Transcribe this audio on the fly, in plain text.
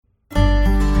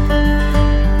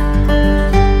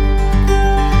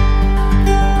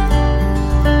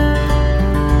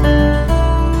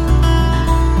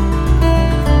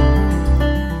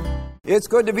It's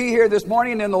good to be here this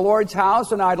morning in the Lord's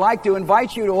house, and I'd like to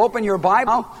invite you to open your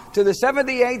Bible to the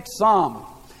 78th Psalm.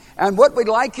 And what we'd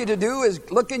like you to do is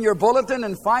look in your bulletin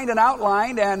and find an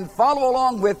outline and follow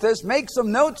along with us. Make some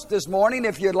notes this morning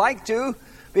if you'd like to,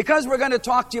 because we're going to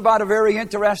talk to you about a very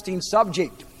interesting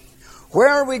subject.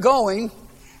 Where are we going,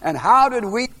 and how did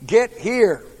we get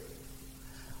here?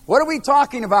 What are we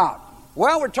talking about?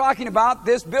 Well, we're talking about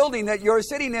this building that you're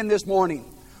sitting in this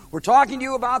morning. We're talking to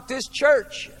you about this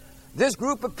church. This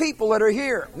group of people that are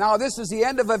here. Now, this is the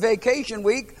end of a vacation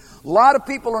week. A lot of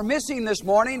people are missing this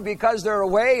morning because they're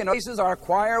away. In places, our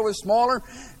choir was smaller.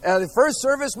 The first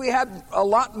service, we had a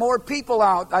lot more people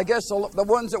out. I guess the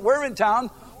ones that were in town,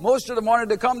 most of them wanted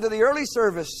to come to the early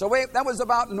service. So that was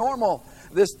about normal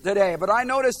today. But I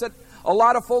noticed that a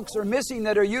lot of folks are missing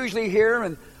that are usually here.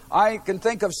 And I can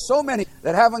think of so many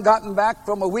that haven't gotten back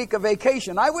from a week of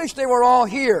vacation. I wish they were all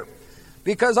here,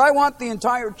 because I want the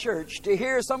entire church to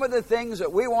hear some of the things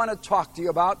that we want to talk to you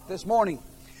about this morning.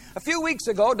 A few weeks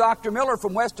ago, Dr. Miller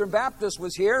from Western Baptist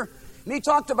was here, and he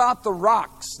talked about the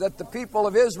rocks that the people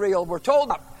of Israel were told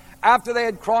about after they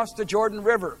had crossed the Jordan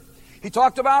River. He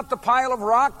talked about the pile of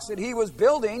rocks that he was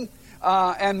building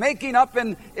and making up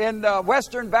in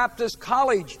Western Baptist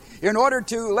College in order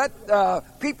to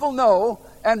let people know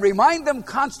and remind them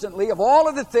constantly of all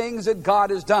of the things that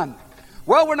God has done.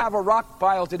 Well, we're not have a rock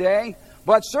pile today,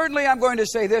 but certainly I'm going to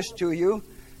say this to you.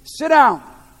 Sit down.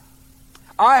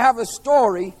 I have a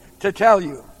story to tell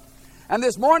you. And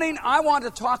this morning, I want to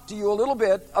talk to you a little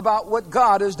bit about what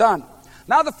God has done.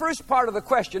 Now, the first part of the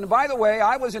question, and by the way,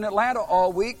 I was in Atlanta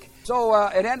all week, so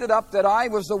it ended up that I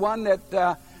was the one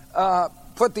that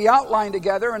put the outline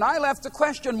together, and I left the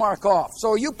question mark off.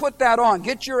 So you put that on.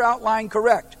 Get your outline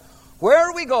correct. Where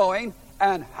are we going,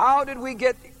 and how did we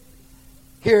get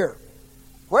here?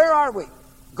 Where are we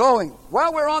going?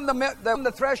 Well, we're on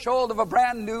the threshold of a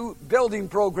brand new building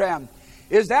program.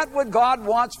 Is that what God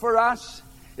wants for us?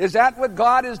 Is that what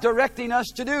God is directing us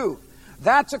to do?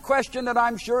 That's a question that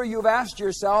I'm sure you've asked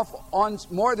yourself on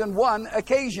more than one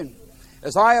occasion,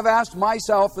 as I have asked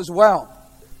myself as well.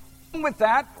 With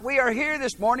that, we are here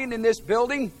this morning in this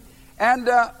building, and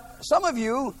some of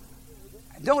you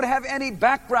don't have any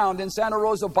background in Santa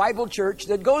Rosa Bible Church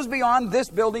that goes beyond this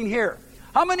building here.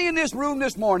 How many in this room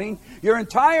this morning, your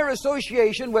entire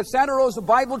association with Santa Rosa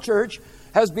Bible Church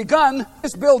has begun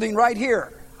this building right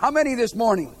here? How many this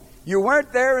morning? You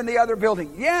weren't there in the other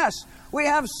building. Yes, we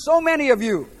have so many of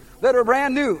you that are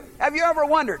brand new. Have you ever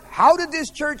wondered, how did this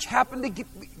church happen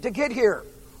to get here?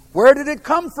 Where did it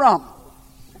come from?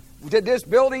 Did this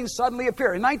building suddenly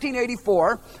appear? In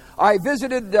 1984, I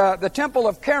visited the Temple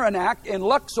of Karnak in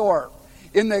Luxor,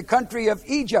 in the country of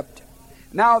Egypt.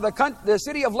 Now, the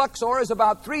city of Luxor is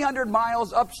about 300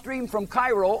 miles upstream from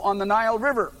Cairo on the Nile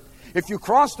River. If you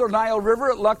cross the Nile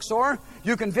River at Luxor,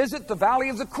 you can visit the Valley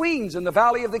of the Queens and the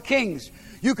Valley of the Kings.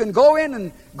 You can go in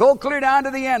and go clear down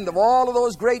to the end of all of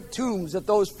those great tombs that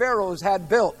those pharaohs had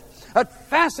built. A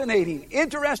fascinating,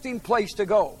 interesting place to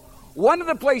go. One of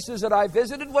the places that I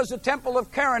visited was the Temple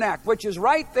of Karnak, which is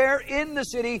right there in the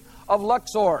city of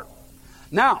Luxor.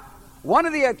 Now, one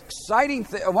of the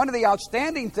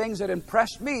outstanding things that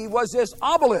impressed me was this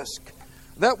obelisk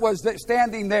that was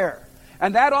standing there.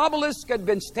 And that obelisk had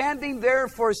been standing there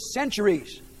for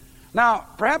centuries. Now,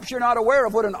 perhaps you're not aware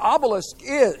of what an obelisk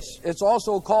is. It's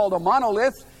also called a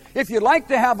monolith. If you'd like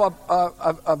to have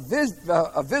a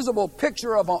visible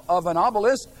picture of an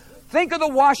obelisk, think of the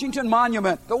Washington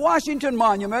Monument. The Washington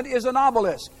Monument is an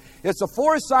obelisk. It's a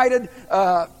four-sided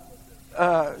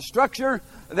structure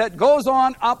that goes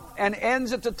on up and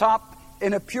ends at the top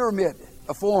in a pyramid,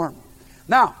 a form.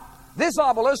 Now, this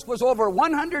obelisk was over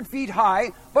 100 feet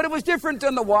high, but it was different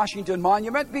than the Washington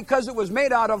Monument because it was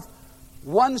made out of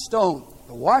one stone.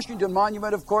 The Washington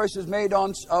Monument, of course, is made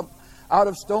out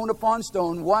of stone upon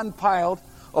stone, one piled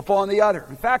upon the other.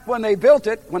 In fact, when they built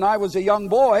it, when I was a young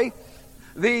boy,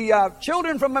 the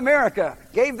children from America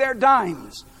gave their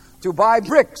dimes to buy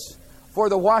bricks for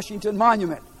the Washington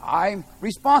Monument. I'm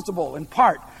responsible in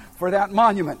part for that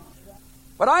monument.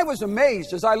 But I was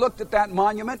amazed as I looked at that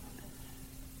monument,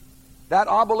 that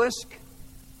obelisk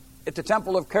at the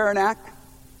Temple of Karnak,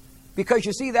 because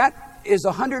you see, that is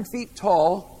 100 feet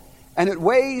tall and it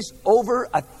weighs over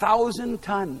 1,000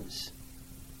 tons.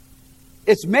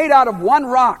 It's made out of one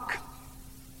rock.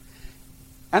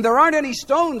 And there aren't any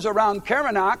stones around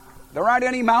Karnak. There aren't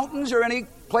any mountains or any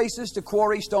places to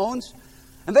quarry stones.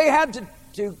 And they had to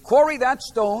quarry that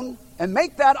stone and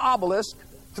make that obelisk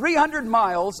 300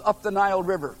 miles up the Nile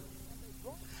River.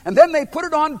 And then they put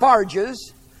it on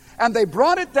barges and they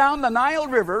brought it down the Nile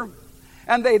River,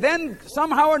 and they then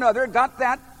somehow or another got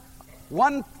that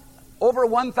one over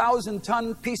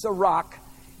 1,000-ton piece of rock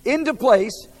into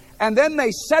place, and then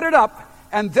they set it up,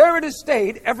 and there it has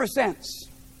stayed ever since.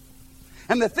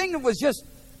 And the thing that was just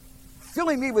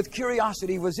filling me with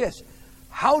curiosity was this: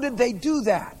 how did they do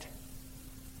that?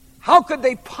 How could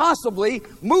they possibly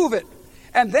move it?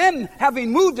 And then,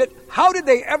 having moved it, how did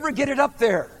they ever get it up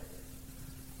there?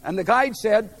 And the guide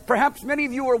said, perhaps many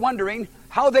of you are wondering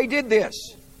how they did this.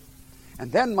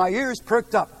 And then my ears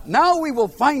perked up. Now we will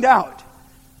find out.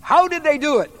 How did they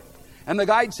do it? And the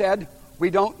guide said,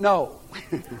 we don't know.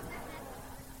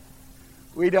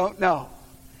 We don't know.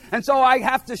 And so I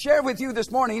have to share with you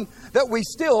this morning that we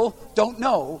still don't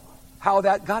know how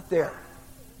that got there.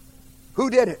 Who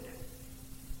did it?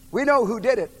 We know who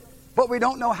did it, but we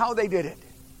don't know how they did it.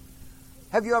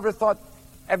 Have you ever,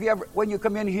 when you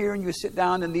come in here and you sit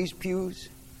down in these pews,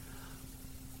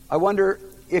 I wonder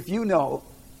if you know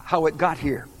how it got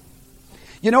here.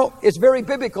 You know, it's very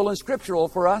biblical and scriptural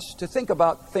for us to think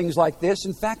about things like this.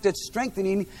 In fact, it's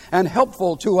strengthening and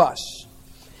helpful to us.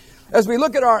 As we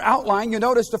look at our outline, you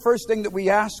notice the first thing that we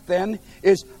ask then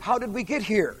is, how did we get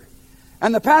here?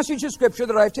 And the passage of scripture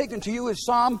that I've taken to you is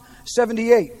Psalm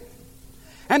 78.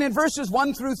 And in verses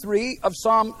 1 through 7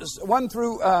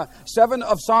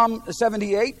 of Psalm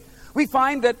 78, we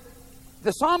find that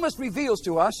the psalmist reveals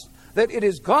to us that it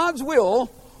is God's will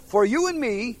for you and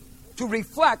me to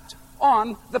reflect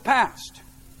on the past.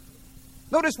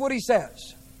 Notice what he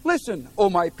says. Listen, O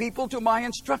my people, to my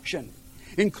instruction.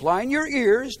 Incline your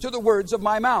ears to the words of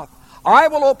my mouth. I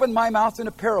will open my mouth in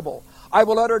a parable. I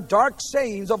will utter dark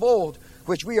sayings of old,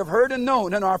 which we have heard and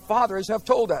known, and our fathers have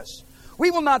told us.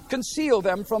 We will not conceal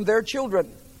them from their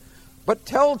children, but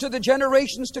tell to the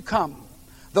generations to come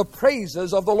the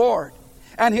praises of the Lord,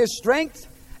 and his strength,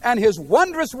 and his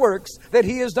wondrous works that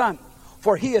he has done.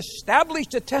 For he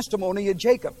established a testimony in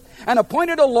Jacob, and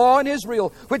appointed a law in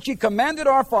Israel, which he commanded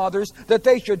our fathers, that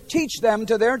they should teach them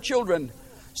to their children,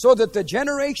 so that the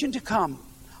generation to come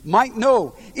might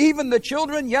know, even the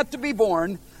children yet to be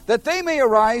born, that they may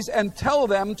arise and tell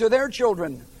them to their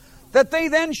children, that they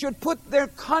then should put their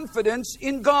confidence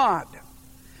in God,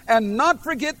 and not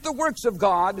forget the works of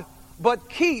God, but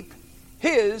keep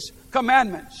his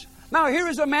commandments. Now here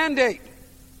is a mandate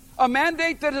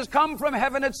that has come from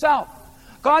heaven itself.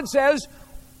 God says,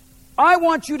 I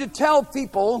want you to tell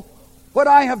people what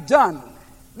I have done.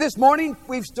 This morning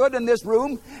we've stood in this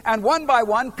room, and one by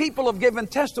one people have given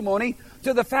testimony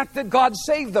to the fact that God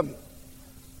saved them.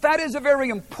 That is a very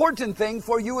important thing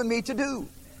for you and me to do.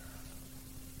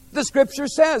 The scripture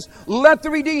says, let the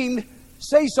redeemed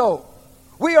say so.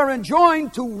 We are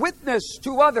enjoined to witness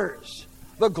to others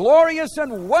the glorious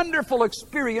and wonderful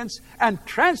experience and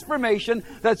transformation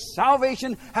that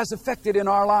salvation has effected in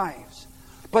our lives.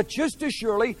 But just as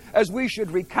surely as we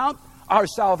should recount our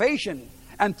salvation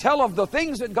and tell of the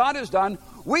things that God has done,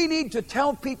 we need to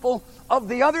tell people of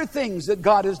the other things that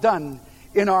God has done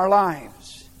in our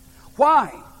lives.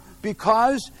 Why?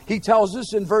 Because he tells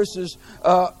us in verse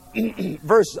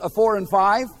 4 and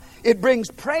 5, it brings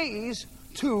praise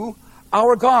to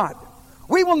our God.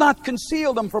 We will not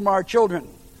conceal them from our children,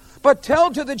 but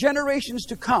tell to the generations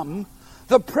to come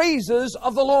the praises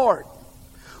of the Lord.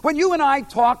 When you and I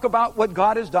talk about what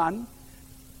God has done,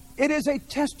 it is a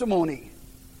testimony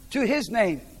to his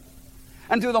name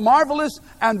and to the marvelous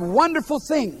and wonderful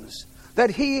things that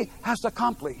he has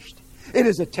accomplished. It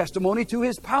is a testimony to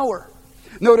his power.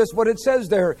 Notice what it says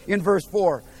there in verse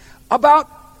 4.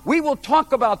 We will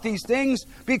talk about these things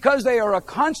because they are a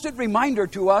constant reminder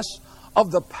to us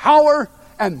of the power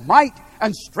and might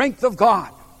and strength of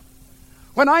God.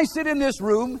 When I sit in this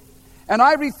room and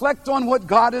I reflect on what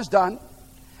God has done,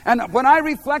 and when I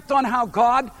reflect on how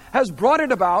God has brought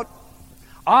it about,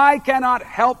 I cannot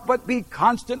help but be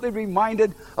constantly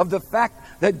reminded of the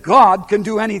fact that God can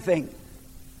do anything.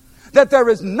 That there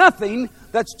is nothing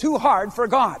that's too hard for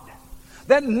God.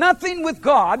 That nothing with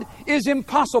God is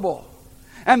impossible.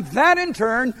 And that in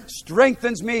turn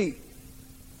strengthens me.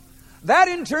 That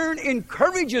in turn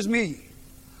encourages me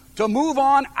to move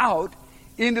on out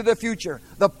into the future.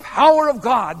 The power of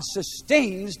God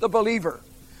sustains the believer.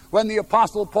 When the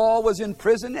Apostle Paul was in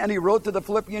prison and he wrote to the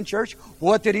Philippian church,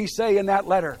 what did he say in that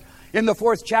letter? In the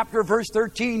 4th chapter, verse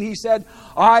 13, he said,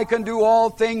 I can do all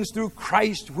things through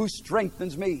Christ who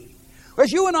strengthens me.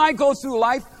 As you and I go through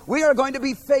life, we are going to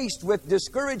be faced with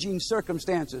discouraging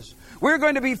circumstances. We're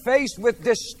going to be faced with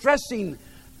distressing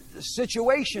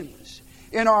situations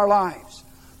in our lives.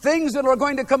 Things that are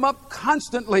going to come up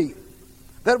constantly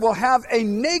that will have a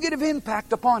negative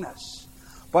impact upon us.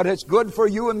 But it's good for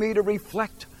you and me to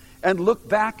reflect and look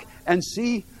back and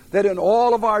see that in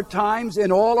all of our times,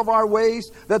 in all of our ways,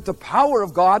 that the power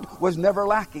of God was never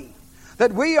lacking.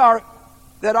 That we are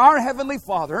that our Heavenly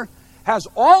Father has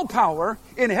all power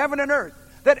in heaven and earth.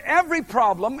 That every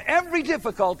problem, every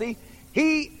difficulty,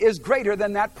 He is greater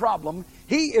than that problem.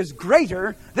 He is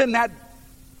greater than that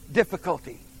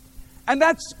difficulty. And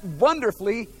that's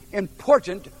wonderfully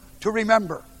important to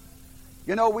remember.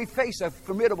 You know, we face a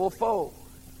formidable foe.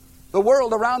 The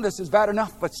world around us is bad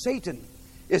enough, but Satan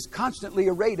is constantly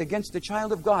arrayed against the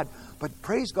child of God. But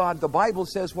praise God, the Bible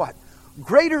says what?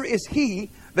 Greater is He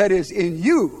that is in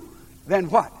you than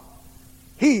what?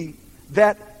 He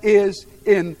that is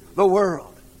in the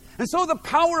world. And so the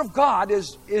power of God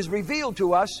is revealed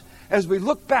to us as we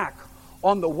look back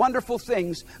on the wonderful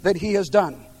things that He has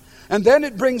done. And then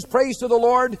it brings praise to the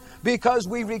Lord because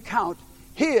we recount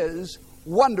His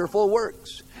wonderful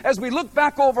works. As we look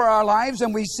back over our lives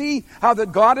and we see how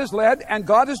that God has led and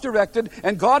God has directed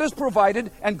and God has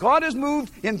provided and God has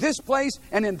moved in this place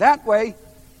and in that way,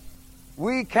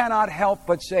 we cannot help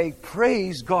but say,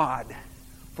 praise God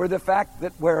for the fact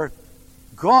that where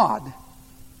God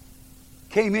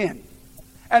came in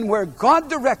and where God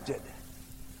directed,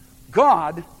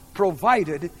 God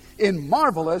provided in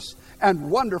marvelous and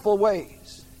wonderful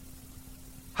ways.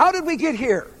 How did we get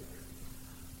here?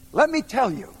 Let me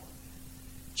tell you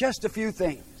just a few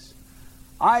things.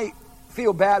 I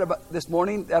feel bad about this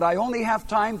morning that I only have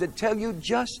time to tell you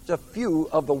just a few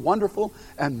of the wonderful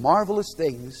and marvelous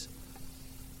things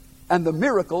and the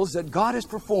miracles that God has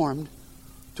performed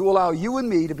to allow you and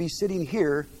me to be sitting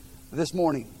here this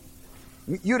morning.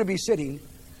 You to be sitting,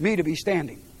 me to be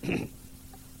standing.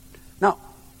 Now,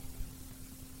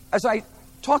 as I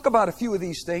talk about a few of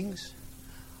these things,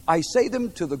 I say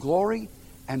them to the glory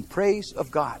and praise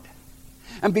of God.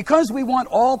 And because we want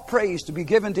all praise to be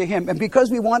given to Him, and because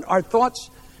we want our thoughts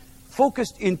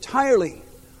focused entirely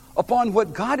upon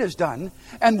what God has done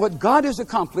and what God has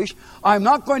accomplished, I'm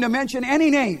not going to mention any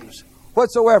names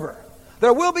whatsoever.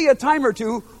 There will be a time or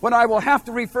two when I will have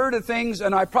to refer to things,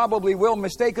 and I probably will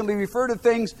mistakenly refer to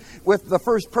things with the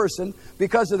first person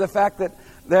because of the fact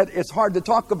that it's hard to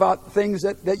talk about things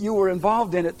that you were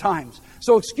involved in at times.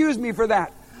 So excuse me for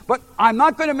that. But I'm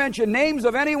not going to mention names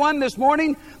of anyone this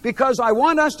morning because I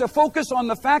want us to focus on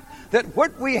the fact that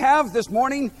what we have this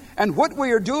morning and what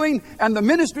we are doing and the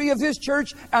ministry of this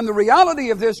church and the reality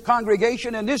of this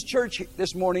congregation and this church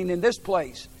this morning in this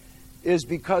place is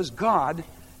because God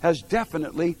has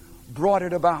definitely brought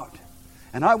it about.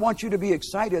 And I want you to be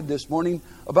excited this morning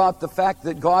about the fact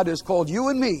that God has called you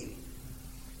and me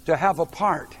to have a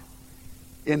part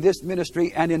in this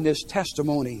ministry and in this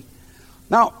testimony.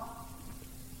 Now,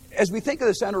 as we think of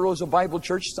the Santa Rosa Bible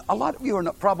Church, a lot of you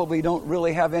probably don't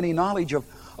really have any knowledge of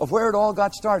where it all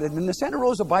got started. And the Santa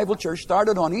Rosa Bible Church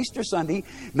started on Easter Sunday,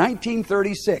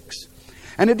 1936.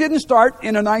 And it didn't start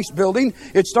in a nice building.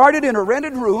 It started in a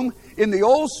rented room in the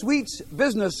old Sweets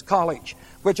Business College,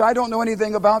 which I don't know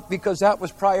anything about because that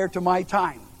was prior to my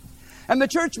time. And the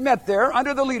church met there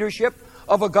under the leadership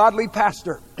of a godly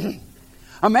pastor,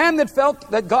 a man that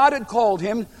felt that God had called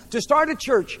him to start a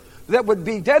church that would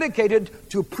be dedicated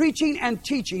to preaching and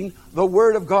teaching the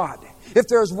Word of God. If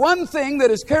there's one thing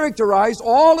that has characterized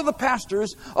all of the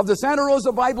pastors of the Santa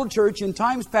Rosa Bible Church in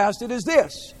times past, it is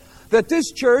this: that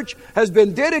this church has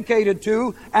been dedicated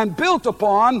to and built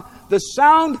upon the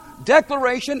sound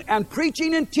declaration and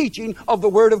preaching and teaching of the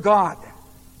Word of God.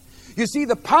 You see,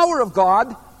 the power of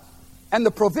God and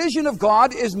the provision of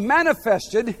God is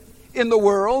manifested in the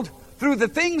world through the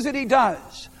things that He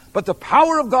does. But the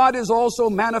power of God is also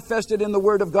manifested in the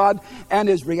Word of God and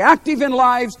is reactive in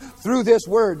lives through this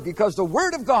Word, because the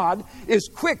Word of God is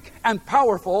quick and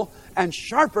powerful and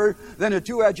sharper than a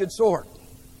two-edged sword.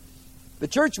 The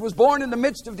church was born in the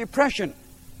midst of depression.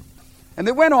 And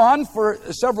they went on for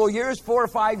several years, 4 or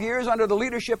 5 years, under the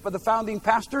leadership of the founding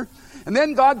pastor. And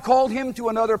then God called him to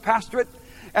another pastorate.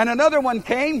 And another one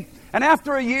came. And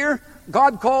after a year,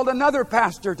 God called another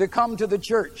pastor to come to the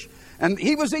church. And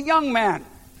he was a young man.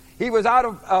 He was out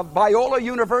of Biola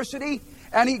University.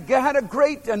 And he had a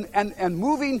great and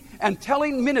moving and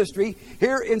telling ministry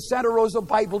here in Santa Rosa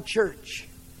Bible Church.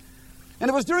 And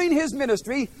it was during his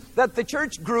ministry that the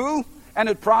church grew and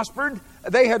it prospered.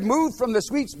 They had moved from the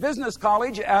Sweets Business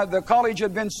College. The college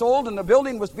had been sold and the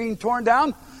building was being torn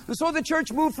down. And so the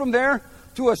church moved from there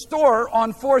to a store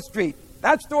on 4th Street.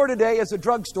 That store today is a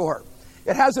drugstore.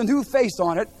 It has a new face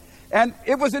on it. And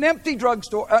it was an empty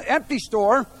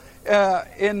store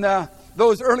in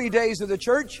those early days of the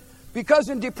church, because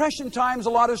in Depression times a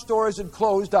lot of stores had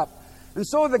closed up. And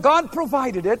so God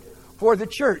provided it for the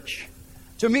church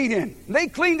to meet in. They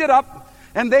cleaned it up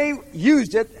and they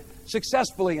used it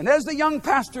successfully. And as the young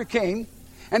pastor came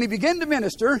and he began to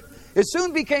minister, it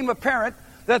soon became apparent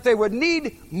that they would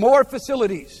need more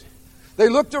facilities. They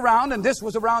looked around, and this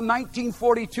was around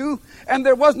 1942, and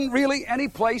there wasn't really any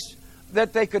place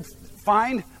that they could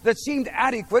find that seemed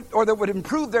adequate or that would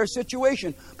improve their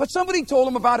situation. But somebody told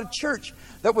them about a church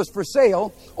that was for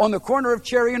sale on the corner of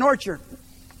Cherry and Orchard.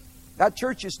 That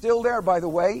church is still there, by the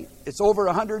way. It's over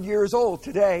 100 years old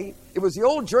today. It was the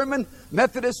old German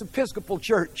Methodist Episcopal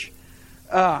Church.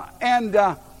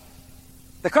 The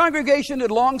congregation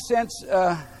had long since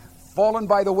fallen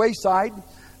by the wayside.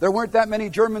 There weren't that many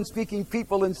German-speaking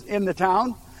people in the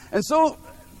town. And so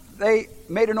they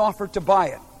made an offer to buy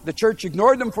it. The church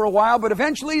ignored them for a while, but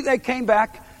eventually they came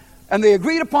back and they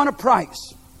agreed upon a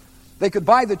price. They could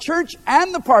buy the church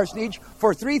and the parsonage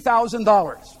for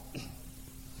 $3,000.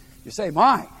 You say,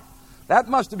 my, that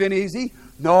must have been easy.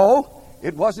 No,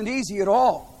 it wasn't easy at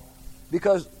all,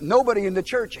 because nobody in the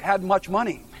church had much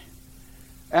money.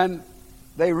 And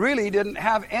they really didn't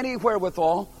have any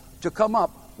wherewithal to come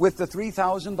up with the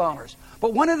 $3,000.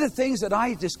 But one of the things that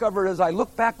I discovered as I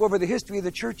look back over the history of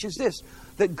the church is this,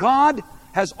 that God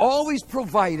has always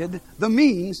provided the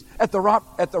means at the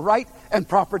right and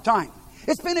proper time.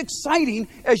 It's been exciting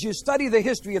as you study the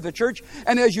history of the church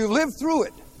and as you live through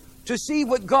it to see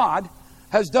what God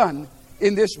has done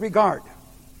in this regard.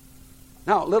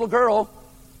 Now, little girl,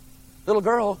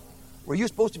 were you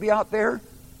supposed to be out there?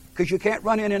 Because you can't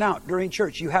run in and out during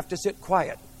church. You have to sit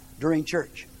quiet during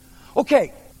church.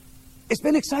 Okay, it's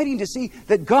been exciting to see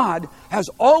that God has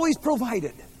always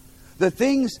provided the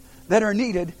things that are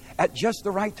needed at just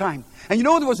the right time. And you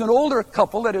know, there was an older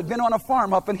couple that had been on a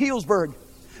farm up in Healdsburg.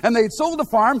 And they had sold the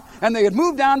farm, and they had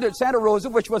moved down to Santa Rosa,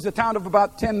 which was a town of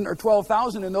about 10 or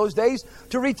 12,000 in those days,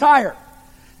 to retire.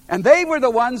 And they were the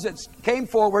ones that came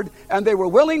forward, and they were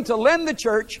willing to lend the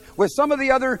church with some of the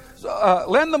other,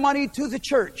 lend the money to the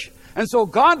church. And so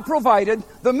God provided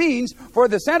the means for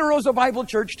the Santa Rosa Bible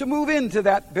Church to move into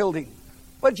that building.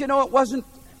 But you know, it wasn't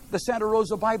the Santa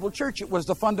Rosa Bible Church, it was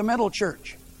the Fundamental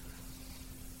Church.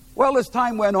 Well, as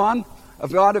time went on,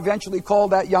 God eventually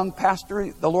called that young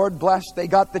pastor. The Lord blessed. They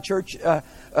got the church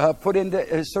put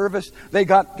into service. They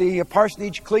got the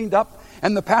parsonage cleaned up.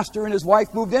 And the pastor and his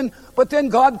wife moved in. But then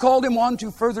God called him on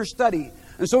to further study.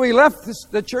 And so he left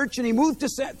the church and he moved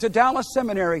to Dallas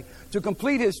Seminary to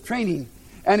complete his training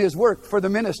and his work for the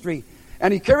ministry.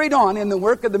 And he carried on in the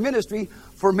work of the ministry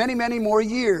for many, many more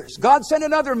years. God sent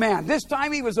another man. This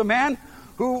time he was a man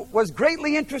who was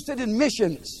greatly interested in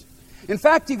missions. In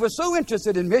fact, he was so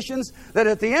interested in missions that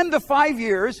at the end of 5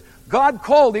 years, God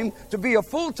called him to be a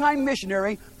full-time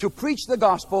missionary to preach the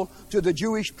gospel to the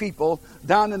Jewish people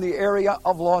down in the area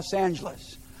of Los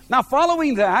Angeles. Now,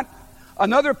 following that,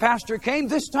 another pastor came,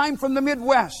 this time from the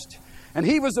Midwest. And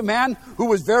he was a man who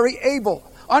was very able.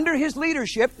 Under his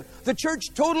leadership, the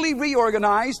church totally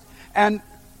reorganized and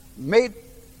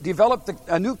developed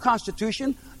a new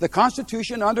constitution, the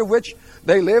constitution under which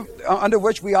they lived, under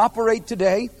which we operate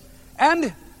today.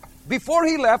 And before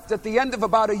he left, at the end of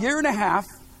about a year and a half,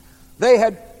 they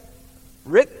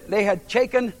had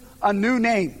taken a new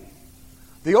name.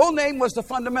 The old name was the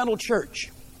Fundamental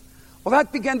Church. Well,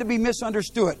 that began to be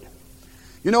misunderstood.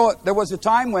 You know, there was a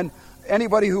time when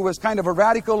anybody who was kind of a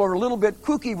radical or a little bit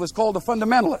kooky was called a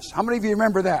fundamentalist. How many of you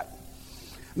remember that?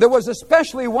 There was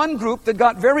especially one group that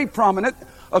got very prominent,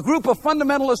 a group of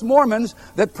fundamentalist Mormons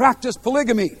that practiced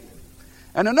polygamy.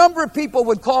 And a number of people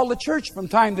would call the church from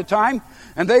time to time,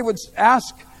 and they would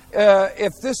ask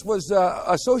if this was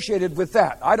associated with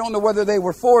that. I don't know whether they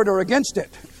were for it or against it.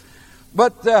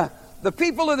 But the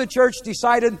people of the church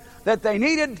decided that they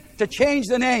needed to change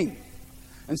the name.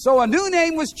 And so a new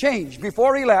name was changed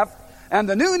before he left, and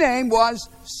the new name was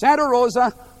Santa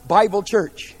Rosa Bible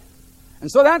Church.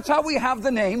 And so that's how we have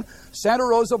the name Santa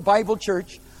Rosa Bible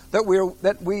Church that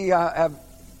we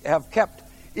have kept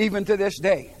even to this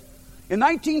day. In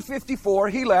 1954,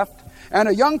 he left, and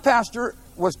a young pastor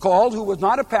was called, who was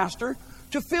not a pastor,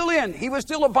 to fill in. He was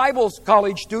still a Bible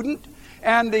college student,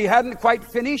 and he hadn't quite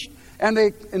finished, and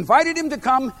they invited him to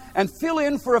come and fill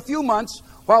in for a few months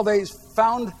while they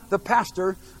found the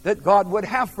pastor that God would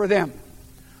have for them.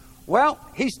 Well,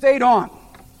 he stayed on,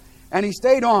 and he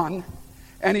stayed on,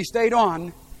 and he stayed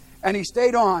on, and he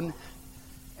stayed on,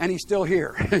 and he's still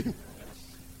here.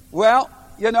 Well,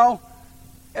 you know,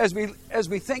 as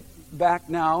we think back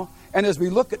now, and as we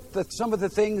look at some of the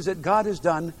things that God has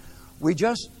done, we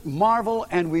just marvel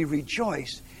and we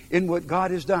rejoice in what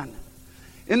God has done.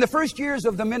 In the first years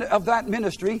of that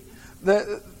ministry,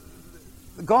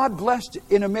 God blessed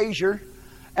in a measure,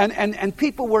 and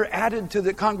people were added to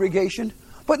the congregation,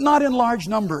 but not in large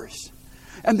numbers.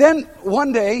 And then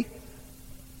one day,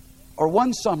 or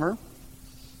one summer,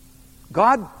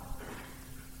 God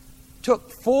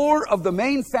took 4 of the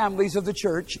main families of the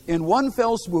church in one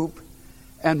fell swoop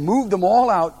and moved them all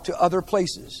out to other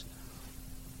places.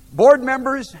 Board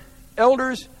members,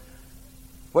 elders,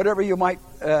 whatever you might,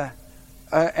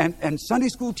 and Sunday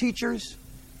school teachers,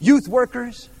 youth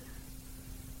workers.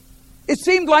 It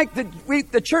seemed like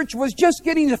the church was just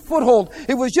getting a foothold.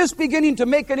 It was just beginning to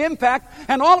make an impact.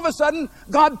 And all of a sudden,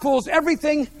 God pulls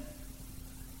everything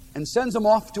and sends them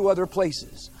off to other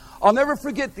places. I'll never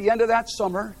forget the end of that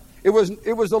summer. It was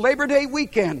the Labor Day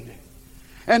weekend.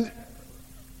 And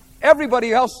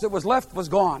everybody else that was left was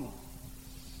gone.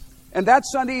 And that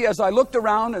Sunday, as I looked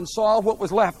around and saw what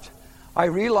was left, I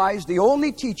realized the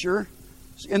only teacher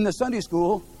in the Sunday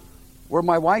school were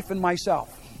my wife and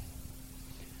myself.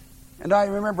 And I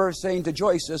remember saying to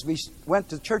Joyce as we went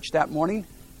to church that morning,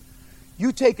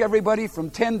 you take everybody from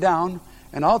 10 down,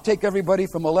 and I'll take everybody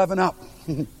from 11 up.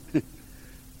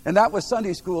 And that was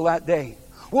Sunday school that day.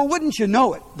 Well, wouldn't you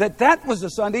know it, that was the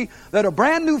Sunday that a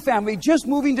brand new family just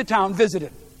moving to town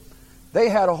visited. They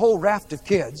had a whole raft of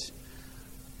kids.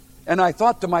 And I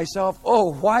thought to myself,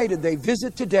 oh, why did they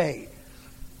visit today?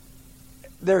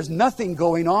 There's nothing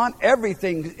going on.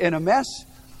 Everything's in a mess.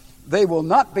 They will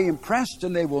not be impressed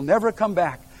and they will never come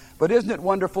back. But isn't it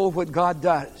wonderful what God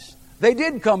does? They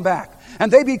did come back.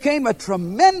 And they became a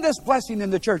tremendous blessing in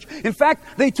the church. In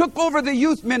fact, they took over the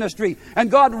youth ministry and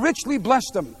God richly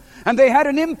blessed them. And they had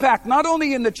an impact not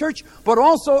only in the church, but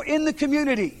also in the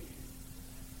community.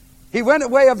 He went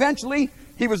away eventually.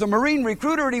 He was a Marine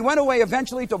recruiter and he went away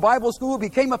eventually to Bible school,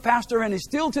 became a pastor, and is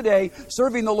still today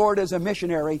serving the Lord as a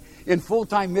missionary in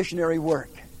full-time missionary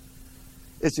work.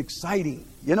 It's exciting.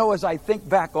 You know, as I think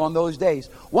back on those days,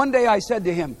 one day I said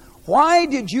to him, why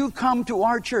did you come to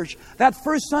our church? That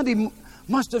first Sunday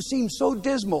must have seemed so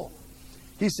dismal.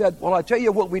 He said, well, I'll tell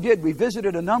you what we did. We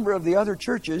visited a number of the other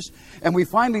churches and we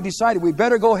finally decided we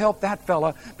better go help that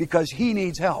fella because he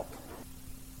needs help.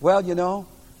 Well, you know,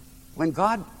 when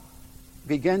God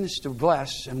begins to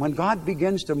bless and when God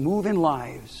begins to move in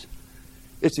lives,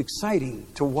 it's exciting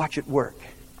to watch it work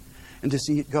and to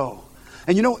see it go.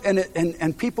 And you know,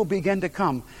 and people begin to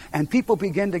come, and people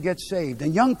begin to get saved,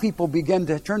 and young people begin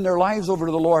to turn their lives over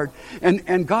to the Lord.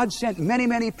 And God sent many,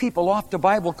 many people off to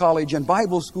Bible college and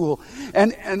Bible school,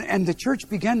 and the church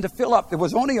began to fill up. There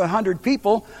was only 100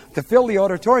 people to fill the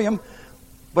auditorium,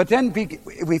 but then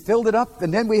we filled it up,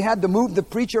 and then we had to move the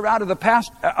preacher out of the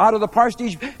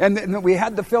parsonage, and then we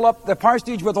had to fill up the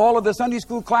parsonage with all of the Sunday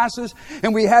school classes,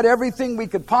 and we had everything we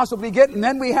could possibly get, and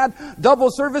then we had double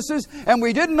services, and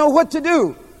we didn't know what to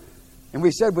do. And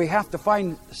we said we have to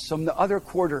find some other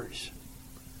quarters.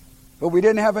 But we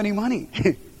didn't have any money.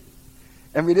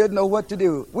 And we didn't know what to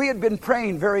do. We had been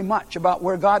praying very much about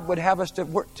where God would have us to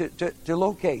work, to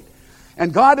locate.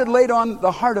 And God had laid on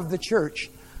the heart of the church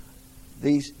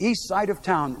the east side of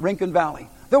town, Rincon Valley.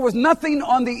 There was nothing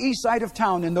on the east side of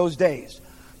town in those days.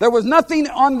 There was nothing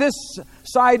on this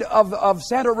side of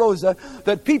Santa Rosa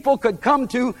that people could come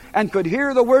to and could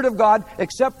hear the Word of God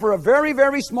except for a very,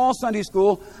 very small Sunday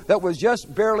school that was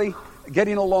just barely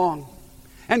getting along.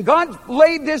 And God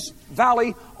laid this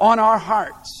valley on our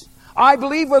hearts. I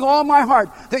believe with all my heart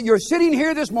that you're sitting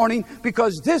here this morning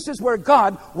because this is where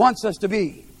God wants us to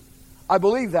be. I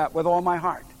believe that with all my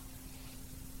heart.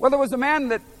 Well, there was a man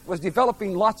that was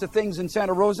developing lots of things in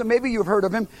Santa Rosa. Maybe you've heard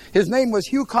of him. His name was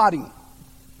Hugh Cotting.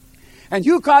 And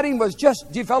Hugh Cotting was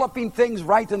just developing things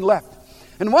right and left.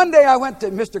 And one day I went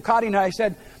to Mr. Cotting and I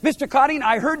said, Mr. Cotting,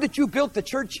 I heard that you built the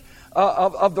church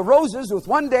of the Roses with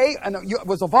one day, and it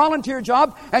was a volunteer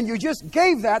job, and you just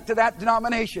gave that to that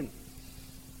denomination.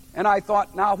 And I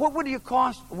thought, now, what would it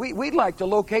cost? We'd like to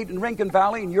locate in Rincon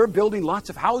Valley, and you're building lots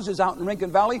of houses out in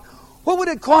Rincon Valley. What would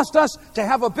it cost us to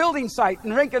have a building site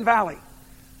in Rincon Valley?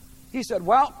 He said,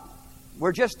 well,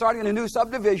 we're just starting a new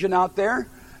subdivision out there.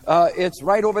 It's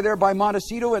right over there by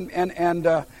Montecito, and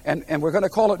we're going to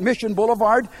call it Mission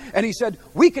Boulevard. And he said,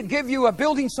 we could give you a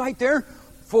building site there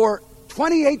for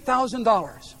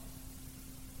 $28,000.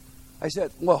 I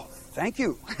said, well, thank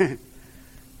you.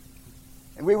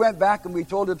 And we went back and we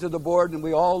told it to the board, and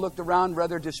we all looked around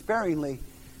rather despairingly.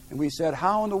 And we said,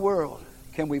 how in the world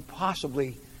can we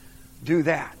possibly do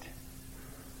that?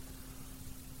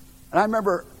 And I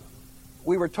remember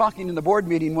we were talking in the board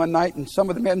meeting one night, and some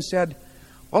of the men said,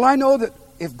 well, I know that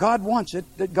if God wants it,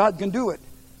 that God can do it.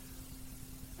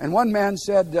 And one man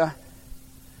said,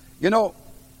 you know,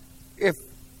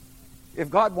 if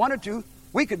God wanted to,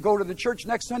 we could go to the church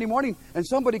next Sunday morning and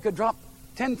somebody could drop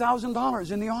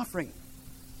 $10,000 in the offering.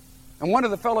 And one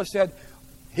of the fellows said,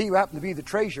 he happened to be the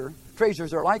treasurer.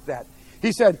 Treasurers are like that.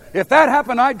 He said, if that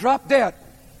happened, I'd drop dead.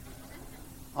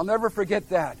 I'll never forget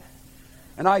that.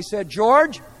 And I said,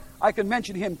 George, I can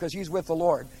mention him because he's with the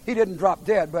Lord. He didn't drop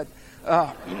dead, but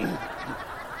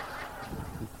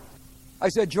I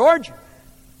said, George,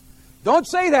 don't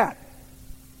say that,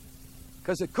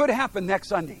 because it could happen next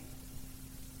Sunday.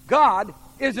 God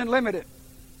isn't limited.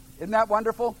 Isn't that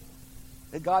wonderful?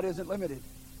 That God isn't limited.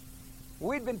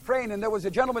 We'd been praying, and there was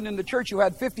a gentleman in the church who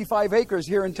had 55 acres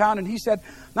here in town, and he said,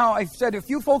 now, I said,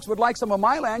 if you folks would like some of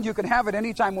my land, you can have it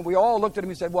anytime. When we all looked at him,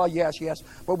 he said, well, yes,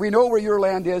 but we know where your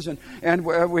land is, and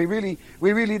we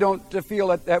really don't feel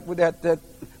that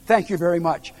thank you very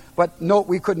much. But no,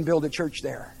 we couldn't build a church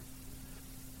there.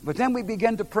 But then we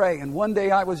began to pray, and one day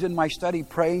I was in my study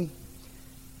praying,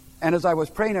 and as I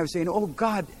was praying, I was saying, oh,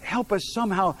 God, help us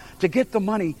somehow to get the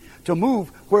money to move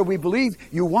where we believe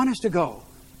you want us to go.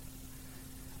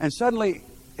 And suddenly,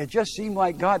 it just seemed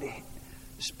like God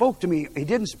spoke to me. He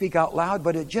didn't speak out loud,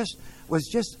 but it just was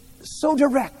just so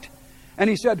direct. And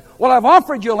He said, well, I've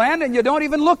offered you land and you don't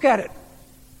even look at it.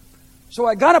 So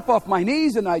I got up off my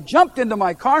knees and I jumped into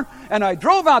my car and I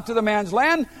drove out to the man's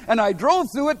land and I drove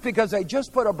through it because they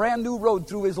just put a brand new road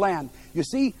through his land. You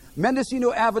see,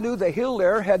 Mendocino Avenue, the hill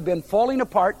there, had been falling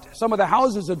apart. Some of the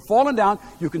houses had fallen down.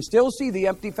 You can still see the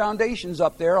empty foundations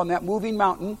up there on that moving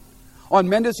mountain on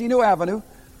Mendocino Avenue.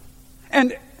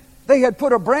 And they had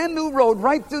put a brand new road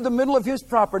right through the middle of his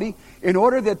property in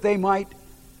order that they might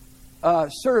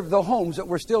serve the homes that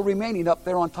were still remaining up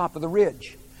there on top of the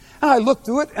ridge. And I looked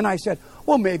through it and I said,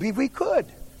 well, maybe we could.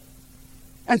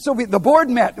 And so the board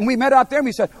met, and we met out there and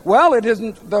we said, well, it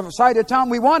isn't the side of town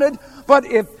we wanted, but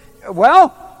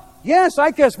yes,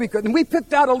 I guess we could. And we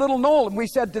picked out a little knoll and we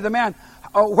said to the man,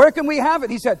 where can we have it?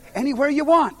 He said, anywhere you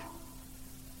want.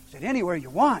 I said, anywhere you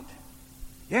want?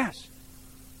 Yes.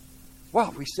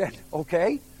 Well, we said,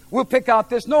 okay, we'll pick out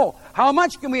this knoll. How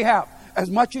much can we have? As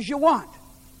much as you want.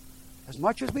 As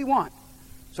much as we want.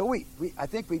 So I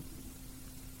think we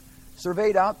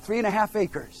surveyed out 3.5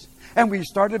 acres. And we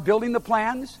started building the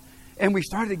plans. And we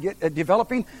started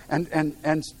developing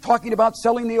and talking about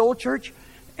selling the old church.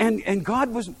 And God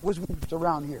was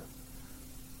around here.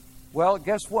 Well,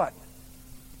 guess what?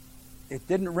 It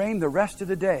didn't rain the rest of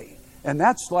the day. And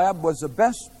that slab was the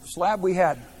best slab we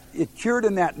had. It cured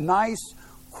in that nice,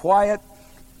 quiet,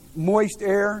 moist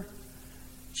air,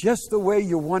 just the way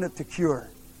you want it to cure.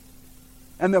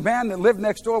 And the man that lived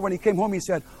next door, when he came home, he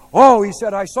said,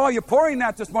 I saw you pouring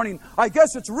that this morning. I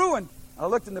guess it's ruined. I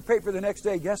looked in the paper the next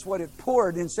day. Guess what? It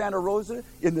poured in Santa Rosa,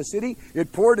 in the city.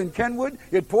 It poured in Kenwood.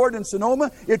 It poured in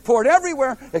Sonoma. It poured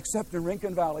everywhere except in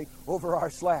Rincon Valley over our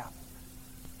slab.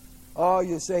 Oh,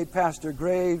 you say, Pastor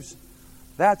Graves,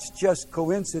 that's just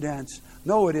coincidence.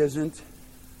 No, it isn't.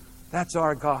 That's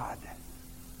our God.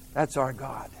 That's our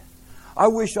God. I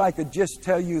wish I could just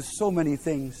tell you so many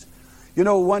things. You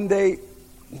know, one day,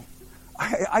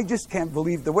 I just can't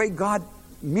believe the way God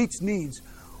meets needs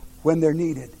when they're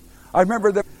needed. I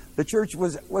remember that the church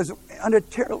was under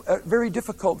a very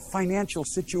difficult financial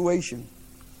situation.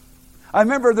 I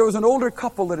remember there was an older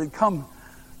couple that had come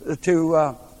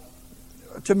to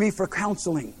me for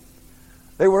counseling.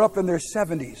 They were up in their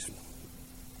 70s.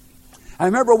 I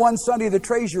remember one Sunday the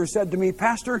treasurer said to me,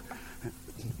 Pastor,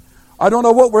 I don't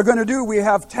know what we're going to do. We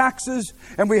have taxes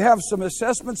and we have some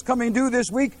assessments coming due this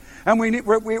week, and we're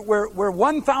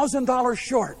 $1,000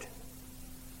 short,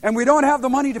 and we don't have the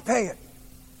money to pay it.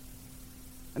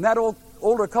 And that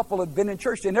older couple had been in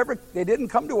church. They didn't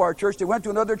come to our church. They went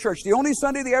to another church. The only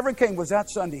Sunday they ever came was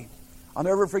that Sunday. I'll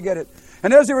never forget it.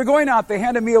 And as they were going out, they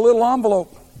handed me a little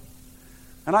envelope,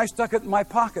 and I stuck it in my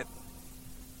pocket.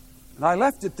 And I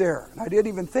left it there. And I didn't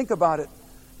even think about it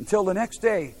until the next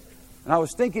day. And I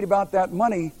was thinking about that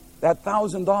money, that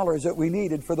 $1,000 that we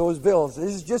needed for those bills.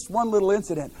 This is just one little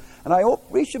incident. And I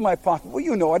reached in my pocket. Well,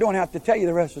 you know, I don't have to tell you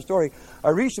the rest of the story. I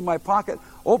reached in my pocket,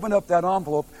 opened up that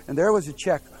envelope, and there was a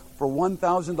check for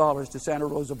 $1,000 to Santa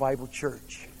Rosa Bible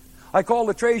Church. I called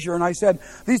the treasurer and I said,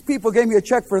 these people gave me a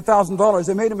check for $1,000.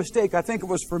 They made a mistake. I think it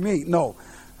was for me. No,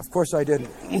 of course I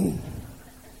didn't.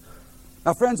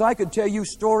 Now, friends, I could tell you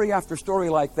story after story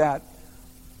like that.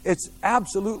 It's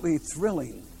absolutely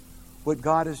thrilling what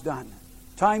God has done.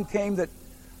 Time came that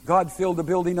God filled the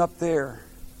building up there.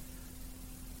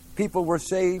 People were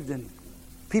saved and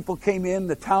people came in.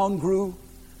 The town grew.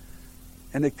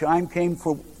 And the time came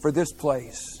for this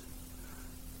place.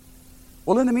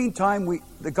 Well, in the meantime,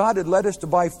 God had led us to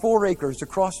buy 4 acres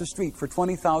across the street for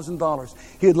 $20,000.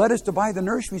 He had led us to buy the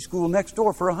nursery school next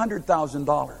door for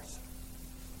 $100,000.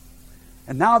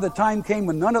 And now the time came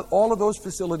when all of those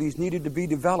facilities needed to be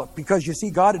developed, because you see,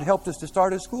 God had helped us to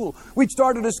start a school. We'd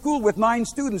started a school with 9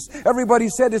 students. Everybody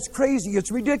said it's crazy,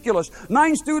 it's ridiculous.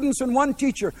 9 students and 1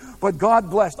 teacher. But God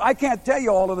blessed. I can't tell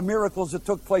you all of the miracles that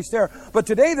took place there. But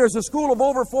today there's a school of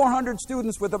over 400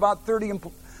 students with about 30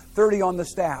 on the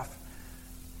staff.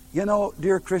 You know,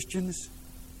 dear Christians,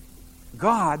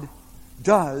 God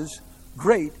does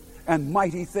great and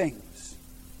mighty things.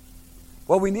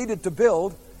 Well, we needed to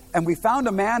build, and we found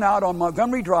a man out on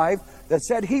Montgomery Drive that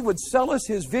said he would sell us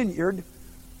his vineyard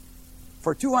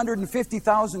for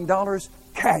 $250,000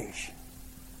 cash.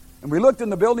 And we looked in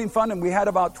the building fund and we had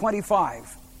about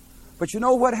 25. But you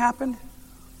know what happened?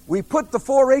 We put the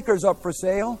 4 acres up for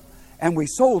sale and we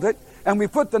sold it. And we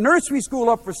put the nursery school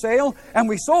up for sale and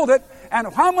we sold it.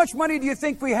 And how much money do you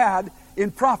think we had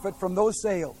in profit from those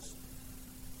sales?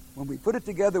 When we put it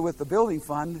together with the building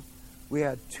fund, we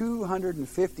had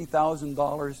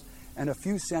 $250,000 and a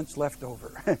few cents left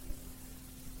over.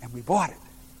 And we bought it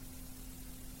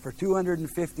for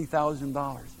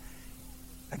 $250,000.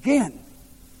 Again,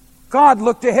 God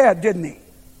looked ahead, didn't He?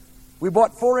 We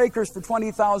bought 4 acres for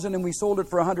 $20,000 and we sold it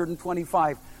for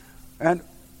 $125,000. And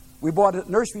we bought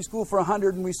a nursery school for $100,000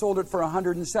 and we sold it for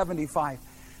 $175,000.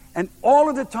 And all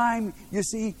of the time, you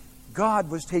see, God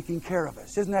was taking care of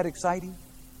us. Isn't that exciting?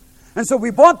 And so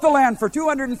we bought the land for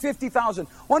 $250,000.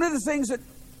 One of the things that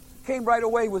came right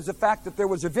away was the fact that there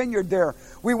was a vineyard there.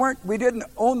 We didn't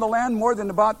own the land more than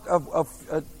about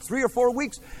 3 or 4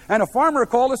 weeks. And a farmer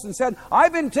called us and said,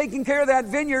 I've been taking care of that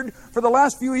vineyard for the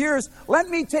last few years. Let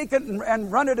me take it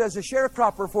and run it as a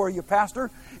sharecropper for you,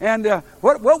 Pastor. And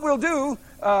what we'll do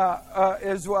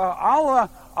is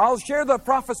I'll share the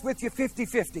profits with you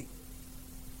 50-50.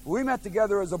 We met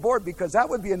together as a board because that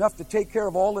would be enough to take care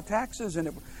of all the taxes, and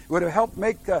it would have helped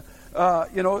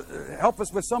help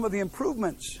us with some of the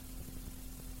improvements.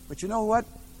 But you know what?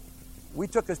 We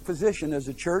took a position as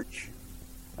a church,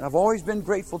 and I've always been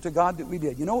grateful to God that we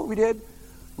did. You know what we did?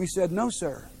 We said, no,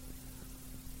 sir.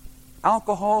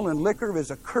 Alcohol and liquor is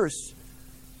a curse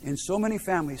in so many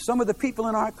families. Some of the people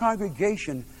in our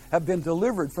congregation have been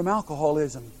delivered from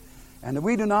alcoholism. And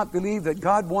we do not believe that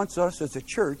God wants us as a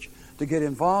church to get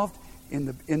involved in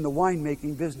the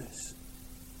winemaking business.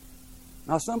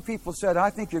 Now, some people said, I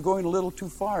think you're going a little too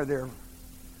far there.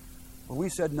 Well, we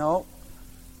said, no.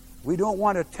 We don't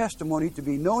want a testimony to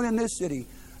be known in this city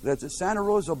that the Santa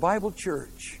Rosa Bible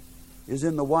Church is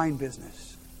in the wine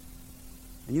business.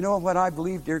 And you know what I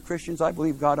believe, dear Christians? I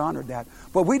believe God honored that.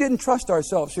 But we didn't trust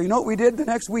ourselves. So you know what we did the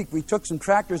next week? We took some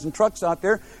tractors and trucks out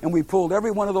there and we pulled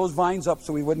every one of those vines up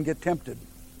so we wouldn't get tempted.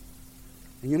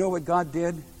 And you know what God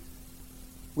did?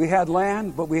 We had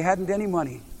land, but we hadn't any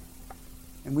money.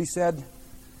 And we said,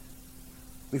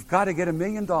 we've got to get $1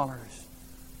 million.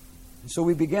 And so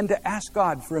we began to ask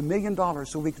God for $1 million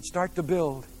so we could start to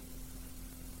build.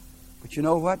 But you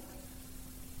know what?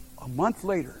 A month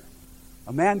later,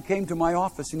 a man came to my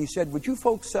office and he said, would you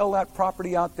folks sell that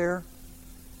property out there?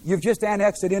 You've just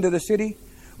annexed it into the city.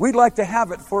 We'd like to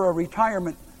have it for a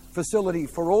retirement facility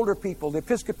for older people, the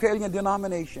Episcopalian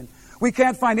denomination. We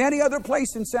can't find any other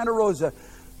place in Santa Rosa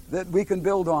that we can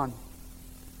build on.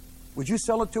 Would you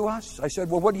sell it to us? I said,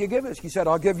 well, what do you give us? He said,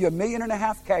 I'll give you $1.5 million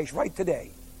cash right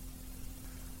today.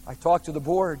 I talked to the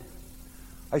board.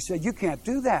 I said, you can't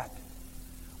do that.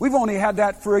 We've only had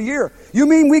that for a year. You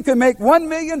mean we can make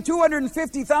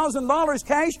 $1,250,000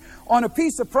 cash on a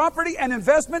piece of property and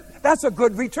investment? That's a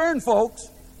good return, folks.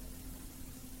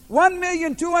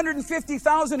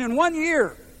 $1,250,000 in 1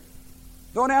 year.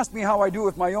 Don't ask me how I do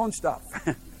with my own stuff.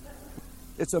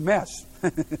 It's a mess.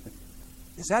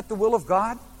 Is that the will of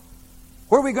God?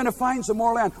 Where are we going to find some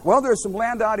more land? Well, there's some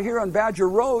land out here on Badger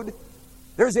Road.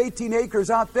 There's 18 acres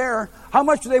out there. How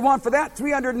much do they want for that?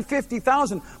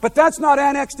 $350,000. But that's not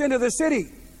annexed into the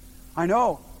city. I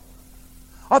know.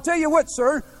 I'll tell you what,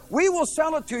 sir. We will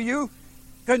sell it to you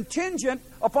contingent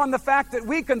upon the fact that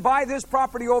we can buy this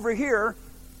property over here.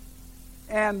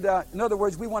 And in other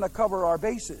words, we want to cover our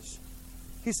bases.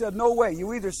 He said, no way.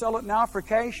 You either sell it now for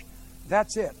cash.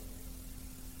 That's it.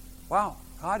 Wow.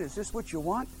 God, is this what you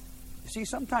want? You see,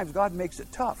 sometimes God makes it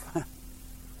tough.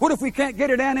 What if we can't get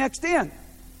it annexed in?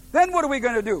 Then what are we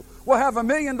going to do? We'll have $1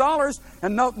 million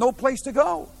and no place to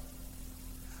go.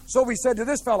 So we said to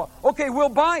this fellow, okay, we'll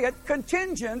buy it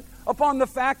contingent upon the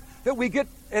fact that we get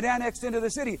it annexed into the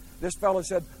city. This fellow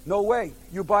said, no way.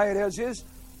 You buy it as is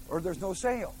or there's no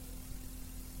sale.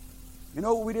 You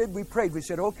know what we did? We prayed. We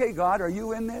said, okay, God, are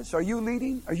you in this? Are you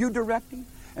leading? Are you directing?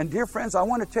 And dear friends, I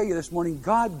want to tell you this morning,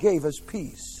 God gave us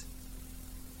peace.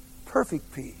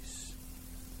 Perfect peace.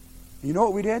 You know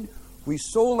what we did? We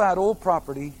sold that old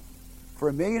property for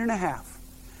 $1.5 million,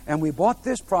 and we bought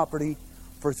this property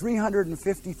for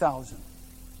 $350,000.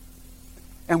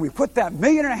 And we put that $1.5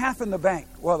 million in the bank.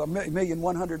 Well,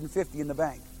 $1,150,000 in the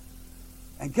bank.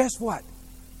 And guess what?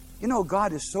 You know,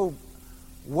 God is so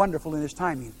wonderful in His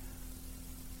timing.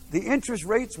 The interest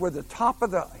rates were the top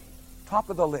of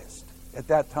the list at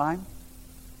that time.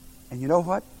 And you know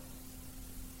what?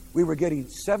 we were getting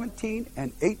 17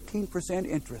 and 18%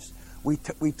 interest. We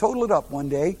totaled it up one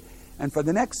day, and for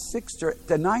the next 6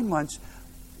 to 9 months,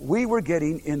 we were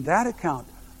getting in that account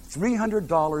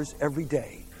 $300 every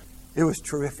day. It was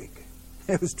terrific.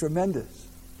 It was tremendous.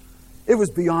 It was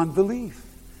beyond belief.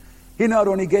 He not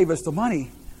only gave us the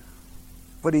money,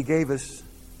 but He gave us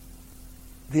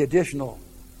the additional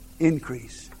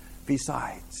increase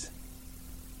besides.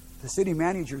 The city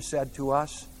manager said to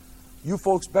us, "You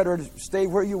folks better stay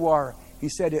where you are." He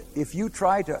said, "If you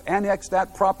try to annex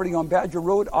that property on Badger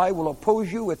Road, I will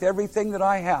oppose you with everything that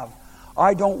I have.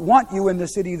 I don't want you in the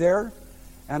city there,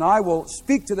 and I will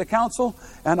speak to the council,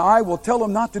 and I will tell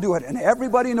them not to do it." And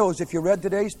everybody knows, if you read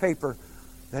today's paper,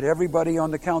 that everybody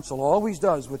on the council always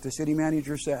does what the city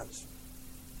manager says.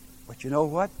 But you know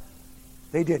what?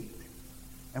 They didn't.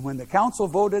 And when the council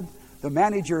voted, the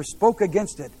manager spoke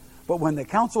against it. But when the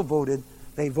council voted,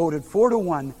 they voted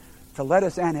 4-1 to let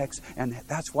us annex, and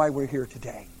that's why we're here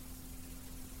today.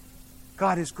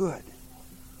 God is good.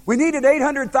 We needed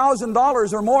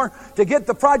 $800,000 or more to get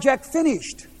the project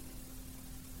finished.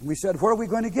 And we said, where are we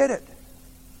going to get it?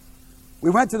 We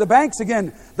went to the banks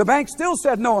again. The bank still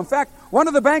said no. In fact, one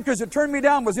of the bankers that turned me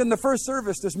down was in the first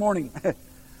service this morning.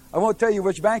 I won't tell you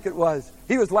which bank it was.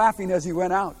 He was laughing as he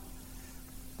went out.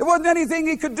 There wasn't anything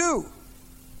he could do.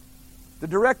 The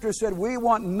director said, we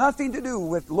want nothing to do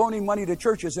with loaning money to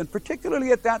churches, and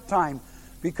particularly at that time,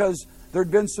 because there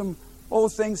had been some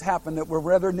things happen that were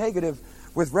rather negative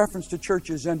with reference to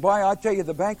churches. And boy, I'll tell you,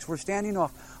 the banks were standing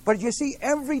off. But you see,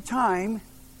 every time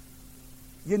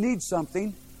you need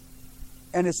something,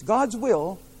 and it's God's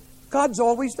will, God's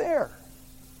always there.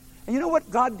 And you know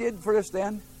what God did for us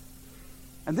then?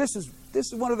 And this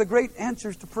is one of the great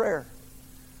answers to prayer.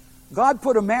 God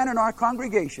put a man in our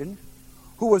congregation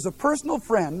who was a personal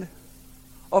friend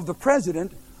of the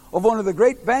president of one of the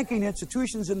great banking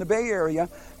institutions in the Bay Area,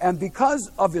 and because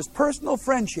of his personal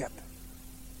friendship,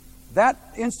 that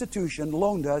institution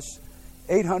loaned us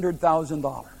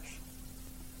 $800,000.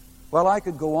 Well, I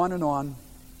could go on and on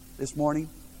this morning.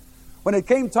 When it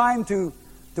came time to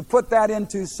put that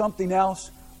into something else,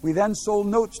 we then sold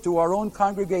notes to our own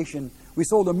congregation. We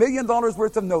sold $1 million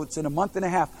worth of notes in a month and a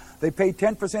half. They paid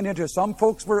 10% interest. Some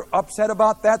folks were upset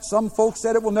about that. Some folks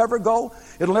said it will never go.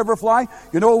 It'll never fly.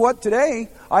 You know what? Today,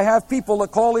 I have people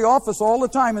that call the office all the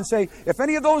time and say, if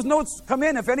any of those notes come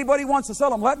in, if anybody wants to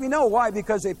sell them, let me know. Why?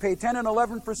 Because they pay 10 and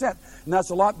 11%. And that's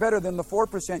a lot better than the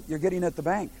 4% you're getting at the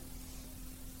bank.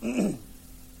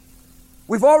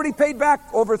 We've already paid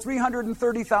back over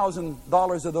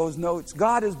 $330,000 of those notes.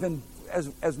 God has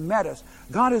met us.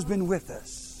 God has been with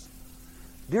us.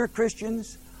 Dear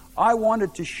Christians, I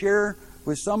wanted to share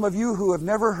with some of you who have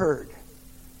never heard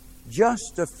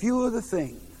just a few of the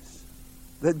things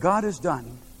that God has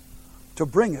done to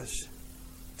bring us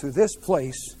to this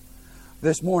place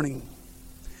this morning.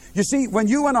 You see, when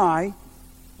you and I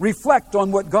reflect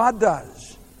on what God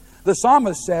does, the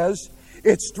psalmist says,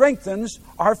 it strengthens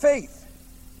our faith.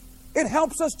 It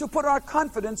helps us to put our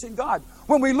confidence in God.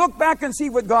 When we look back and see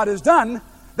what God has done,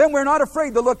 then we're not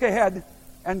afraid to look ahead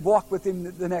and walk with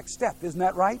Him the next step. Isn't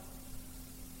that right?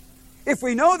 If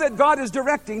we know that God is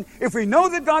directing, if we know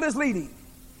that God is leading,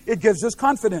 it gives us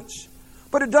confidence.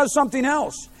 But it does something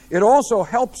else. It also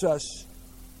helps us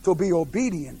to be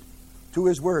obedient to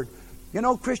His Word. You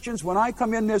know, Christians, when I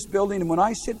come in this building and when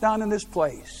I sit down in this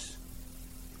place,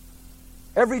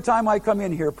 every time I come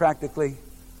in here practically,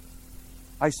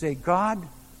 I say, God,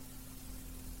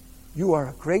 You are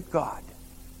a great God.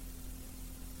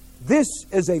 This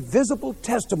is a visible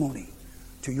testimony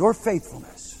to Your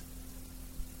faithfulness.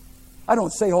 I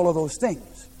don't say all of those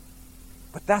things,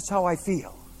 but that's how I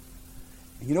feel.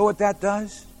 And you know what that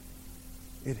does?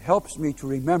 It helps me to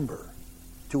remember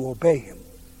to obey Him.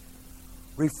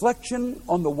 Reflection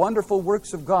on the wonderful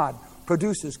works of God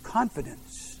produces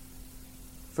confidence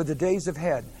for the days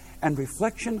ahead. And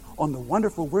reflection on the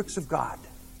wonderful works of God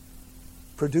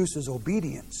produces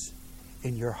obedience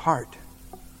in your heart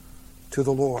to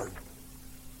the Lord.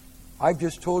 I've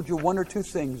just told you one or two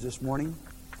things this morning.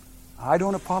 I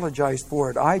don't apologize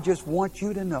for it. I just want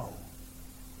you to know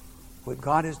what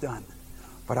God has done.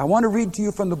 But I want to read to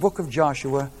you from the book of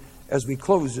Joshua as we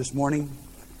close this morning.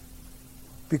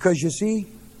 Because you see,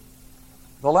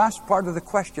 the last part of the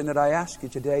question that I ask you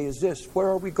today is this: where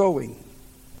are we going?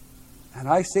 And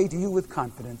I say to you with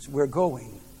confidence, we're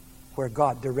going where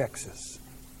God directs us.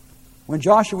 When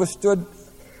Joshua stood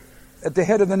at the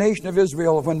head of the nation of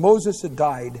Israel, when Moses had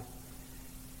died,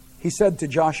 he said to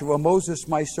Joshua, Moses,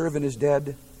 my servant, is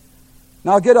dead.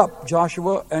 Now get up,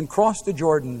 Joshua, and cross the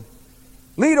Jordan.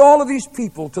 Lead all of these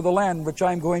people to the land which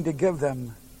I am going to give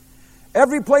them.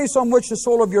 Every place on which the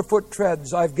sole of your foot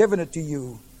treads, I've given it to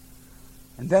you.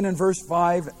 And then in verse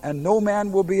 5, and no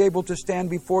man will be able to stand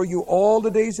before you all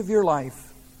the days of your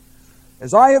life.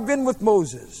 As I have been with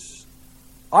Moses,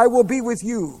 I will be with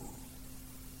you.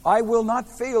 I will not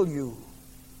fail you.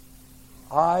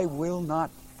 I will not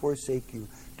forsake you.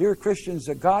 Dear Christians,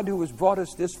 the God who has brought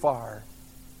us this far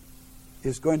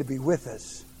is going to be with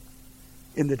us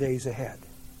in the days ahead.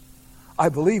 I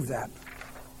believe that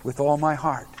with all my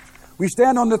heart. We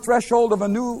stand on the threshold of a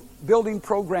new building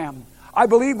program. I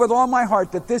believe with all my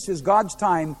heart that this is God's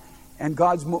time and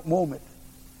God's moment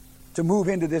to move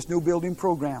into this new building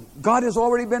program. God has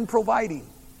already been providing.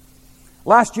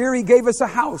 Last year He gave us a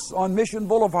house on Mission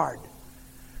Boulevard.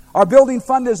 Our building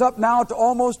fund is up now to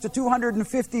almost to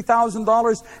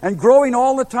 $250,000 and growing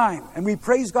all the time, and we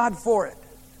praise God for it.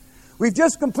 We've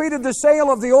just completed the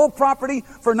sale of the old property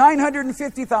for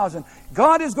 $950,000.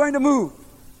 God is going to move.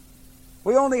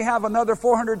 We only have another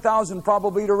 $400,000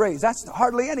 probably to raise. That's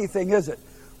hardly anything, is it,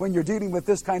 when you're dealing with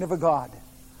this kind of a God?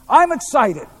 I'm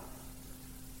excited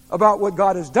about what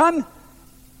God has done,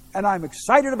 and I'm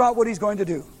excited about what He's going to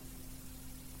do.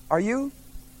 Are you?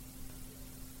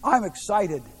 I'm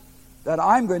excited that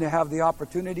I'm going to have the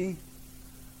opportunity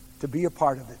to be a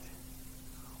part of it.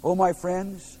 Oh, my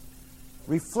friends,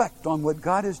 reflect on what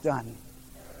God has done.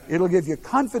 It'll give you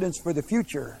confidence for the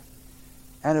future,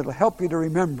 and it'll help you to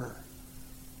remember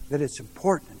that it's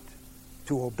important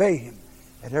to obey Him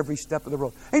at every step of the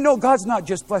road. Hey, no, God's not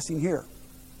just blessing here.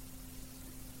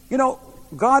 You know,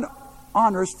 God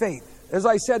honors faith. As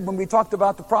I said when we talked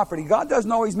about the property, God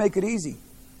doesn't always make it easy.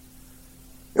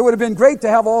 It would have been great to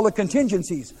have all the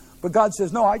contingencies, but God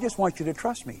says, no, I just want you to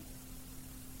trust me.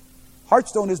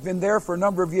 Heartstone has been there for a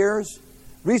number of years.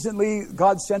 Recently,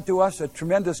 God sent to us a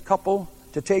tremendous couple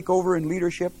to take over in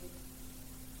leadership,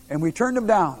 and we turned them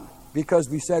down because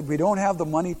we said we don't have the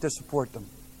money to support them.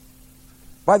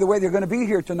 By the way, they're going to be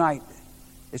here tonight.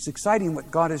 It's exciting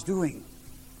what God is doing.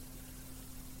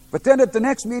 But then at the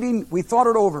next meeting, we thought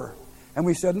it over, and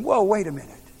we said, well, wait a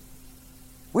minute.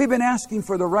 We've been asking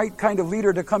for the right kind of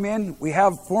leader to come in. We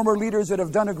have former leaders that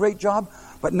have done a great job,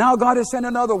 but now God has sent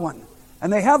another one.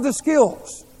 And they have the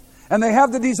skills, and they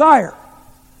have the desire.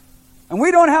 And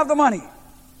we don't have the money.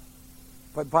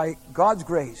 But by God's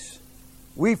grace,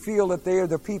 we feel that they are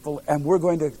the people, and we're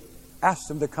going to ask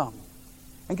them to come.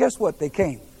 And guess what? They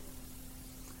came.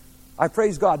 I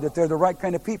praise God that they're the right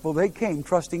kind of people. They came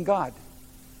trusting God.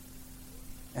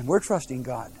 And we're trusting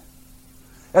God.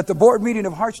 At the board meeting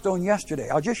of Heartstone yesterday,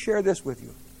 I'll just share this with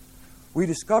you. We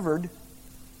discovered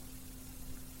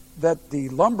that the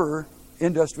lumber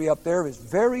industry up there is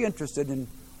very interested in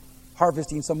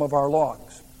harvesting some of our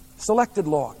logs, selected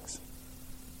logs.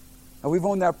 Now, we've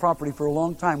owned that property for a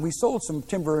long time. We sold some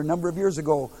timber a number of years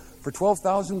ago for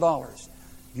 $12,000.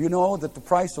 You know that the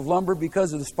price of lumber,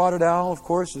 because of the spotted owl, of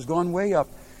course, has gone way up.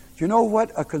 Do you know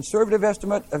what a conservative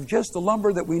estimate of just the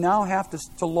lumber that we now have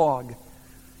to log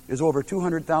is over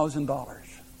 $200,000.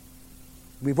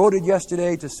 We voted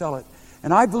yesterday to sell it.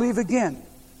 And I believe again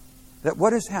that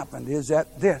what has happened is that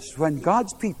when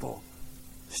God's people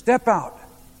step out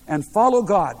and follow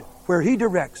God where He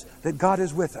directs, that God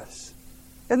is with us.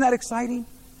 Isn't that exciting?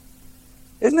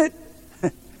 Isn't it?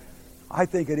 I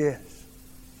think it is.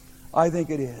 I think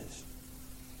it is.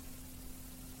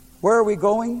 Where are we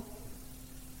going?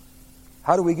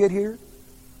 How do we get here?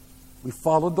 We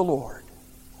followed the Lord.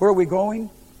 Where are we going?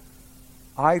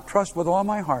 I trust with all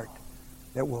my heart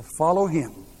that we'll follow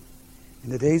Him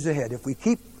in the days ahead. If we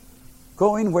keep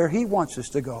going where He wants us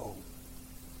to go,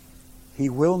 He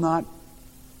will not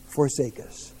forsake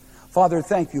us. Father,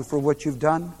 thank You for what You've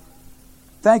done.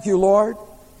 Thank You, Lord,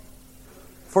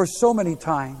 for so many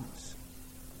times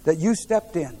that You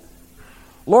stepped in.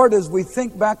 Lord, as we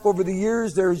think back over the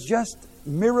years, there's just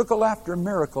miracle after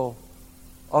miracle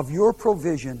of Your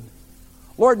provision.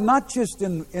 Lord, not just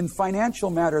in financial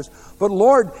matters, but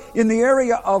Lord, in the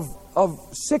area of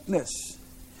sickness,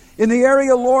 in the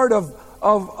area, Lord,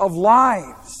 of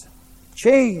lives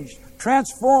changed,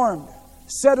 transformed,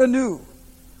 set anew.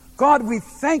 God, we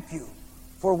thank You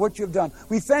for what You've done.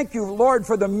 We thank You, Lord,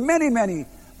 for the many, many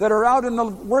that are out in the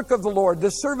work of the Lord, the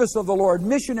service of the Lord,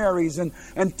 missionaries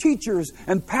and teachers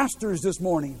and pastors this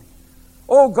morning.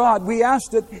 Oh God, we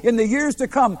ask that in the years to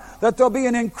come that there'll be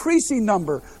an increasing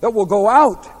number that will go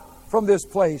out from this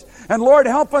place. And Lord,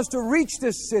 help us to reach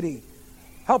this city.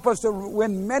 Help us to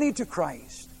win many to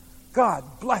Christ. God,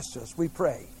 bless us, we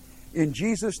pray. In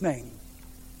Jesus' name,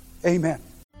 amen.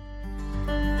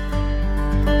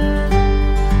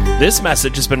 This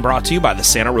message has been brought to you by the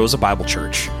Santa Rosa Bible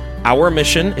Church. Our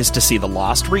mission is to see the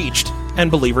lost reached and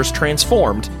believers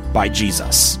transformed by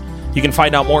Jesus. You can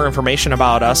find out more information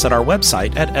about us at our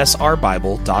website at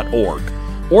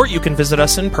srbible.org, or you can visit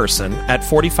us in person at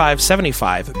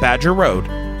 4575 Badger Road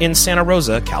in Santa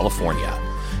Rosa, California.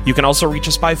 You can also reach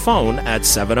us by phone at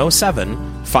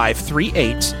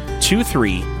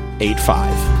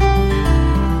 707-538-2385.